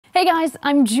Hey guys,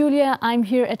 I'm Julia. I'm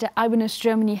here at the Ibanez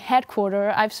Germany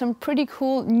headquarters. I have some pretty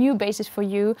cool new bases for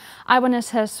you. Ibanez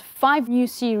has 5 new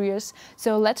series,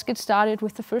 so let's get started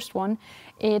with the first one.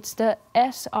 It's the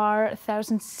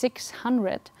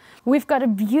SR1600. We've got a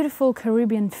beautiful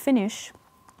Caribbean finish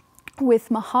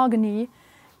with mahogany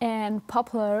and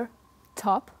poplar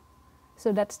top,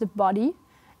 so that's the body.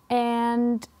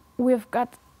 And we've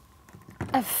got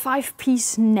a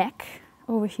 5-piece neck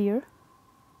over here.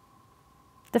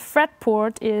 The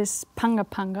fretboard is panga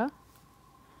panga.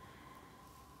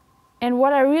 And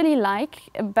what I really like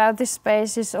about this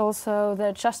base is also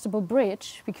the adjustable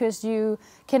bridge, because you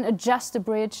can adjust the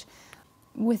bridge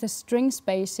with a string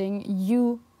spacing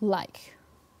you like.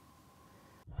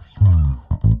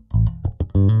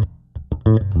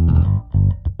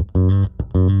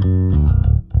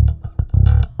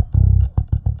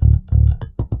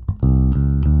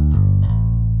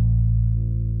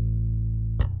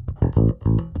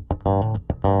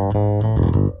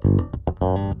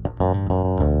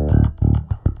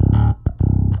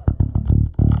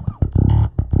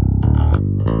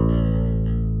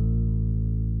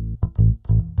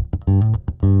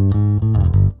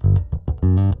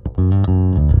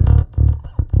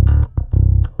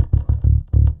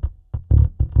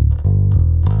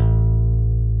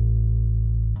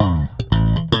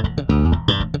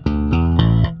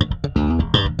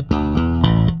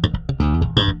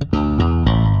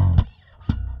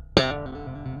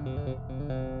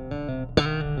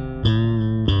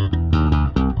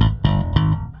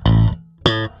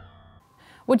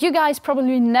 What you guys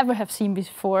probably never have seen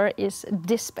before is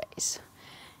this base.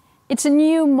 It's a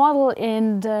new model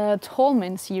in the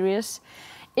Talman series.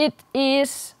 It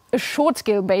is a short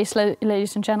scale bass,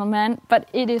 ladies and gentlemen, but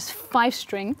it is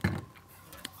 5-string.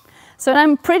 So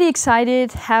I'm pretty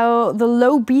excited how the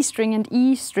low B string and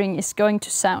E string is going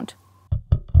to sound.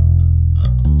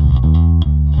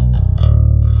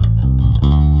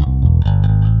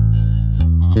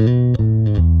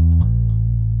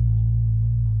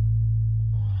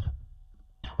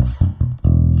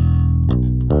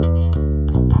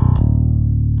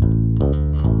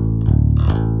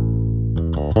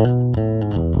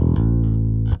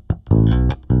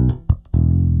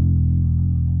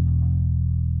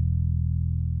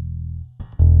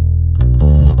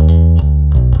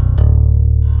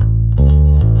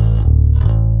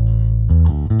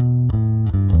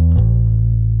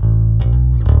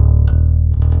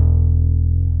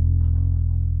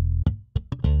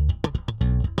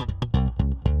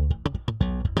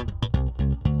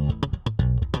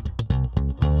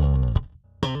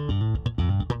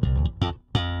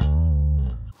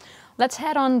 Let's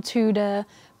head on to the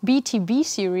BTB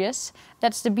series.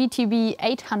 That's the BTB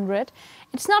 800.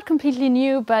 It's not completely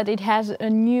new, but it has a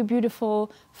new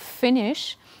beautiful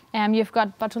finish. You've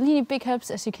got Bartolini pickups,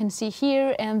 as you can see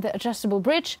here, and the adjustable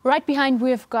bridge. Right behind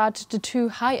we've got the 2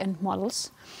 high-end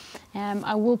models.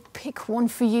 I will pick one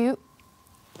for you.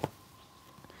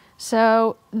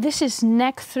 So this is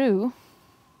neck through.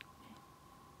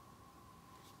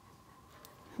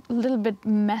 A little bit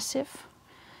massive.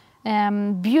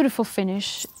 Beautiful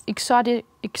finish, exotic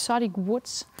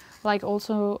woods, like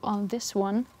also on this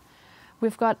one.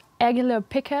 We've got angular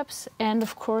pickups and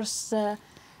of course the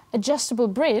adjustable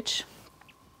bridge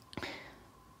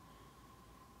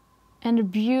and a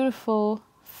beautiful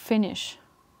finish.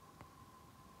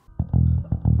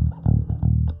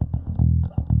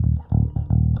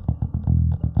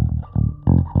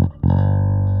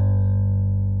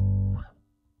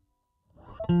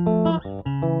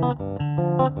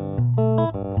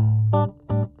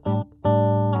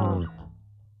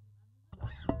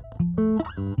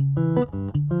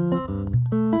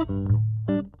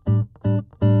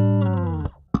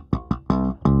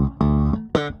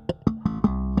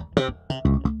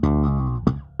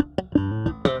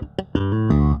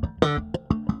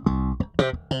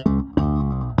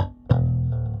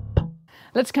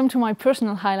 Let's come to my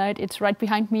personal highlight. It's right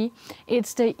behind me.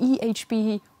 It's the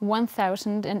EHB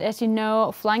 1000, and as you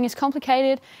know, flying is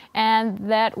complicated and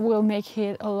that will make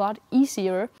it a lot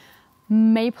easier.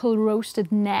 Maple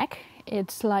roasted neck.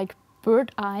 It's like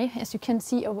bird eye, as you can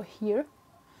see over here.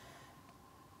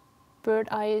 Bird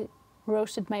eye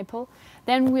roasted maple.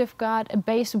 Then we've got a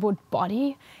basswood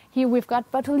body. Here we've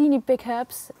got Bartolini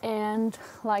pickups and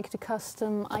like the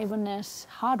custom Ibanez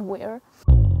hardware.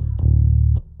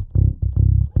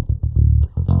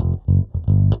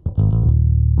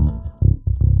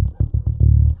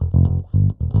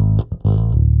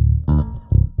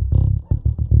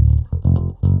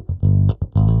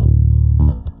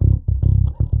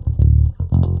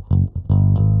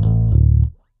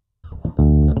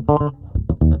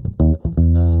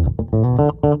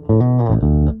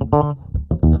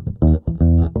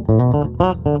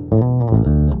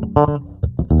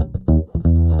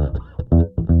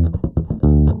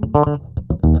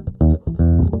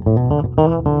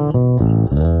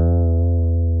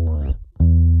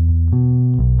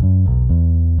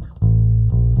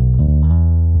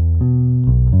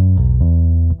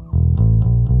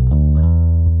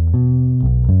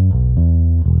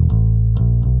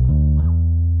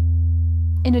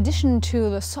 In addition to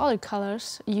the solid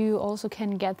colors, you also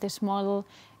can get this model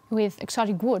with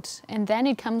exotic woods, and then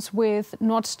it comes with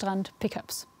Nordstrand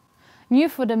pickups. New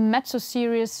for the Mezzo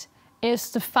series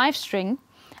is the 5-string.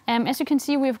 As you can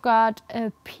see, we've got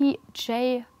a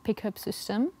PJ pickup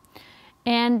system,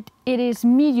 and it is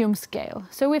medium scale.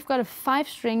 So we've got a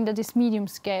 5-string that is medium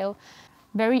scale,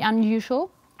 very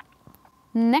unusual.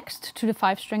 Next to the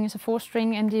 5-string is a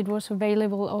 4-string, and it was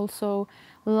available also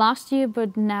last year,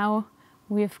 but now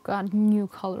we've got new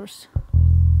colors.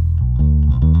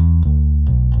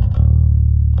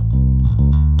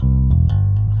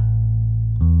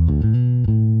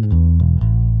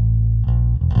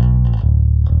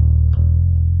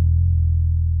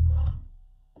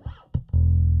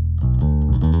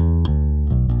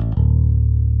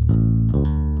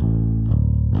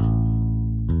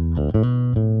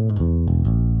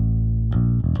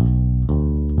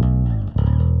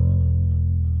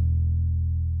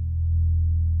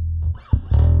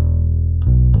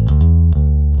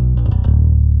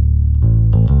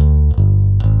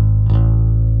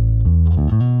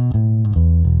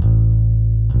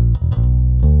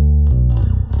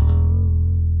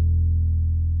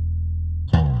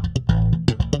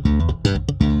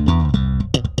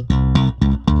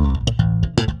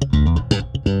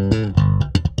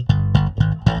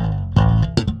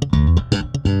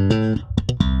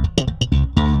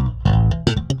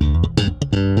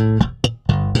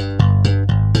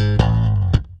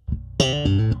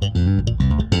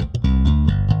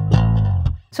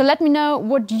 So let me know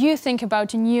what you think about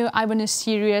the new Ibanez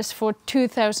series for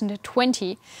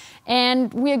 2020.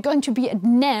 And we are going to be at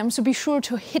NAMM, so be sure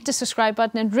to hit the subscribe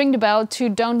button and ring the bell to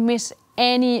don't miss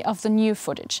any of the new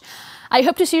footage. I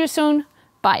hope to see you soon.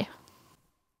 Bye.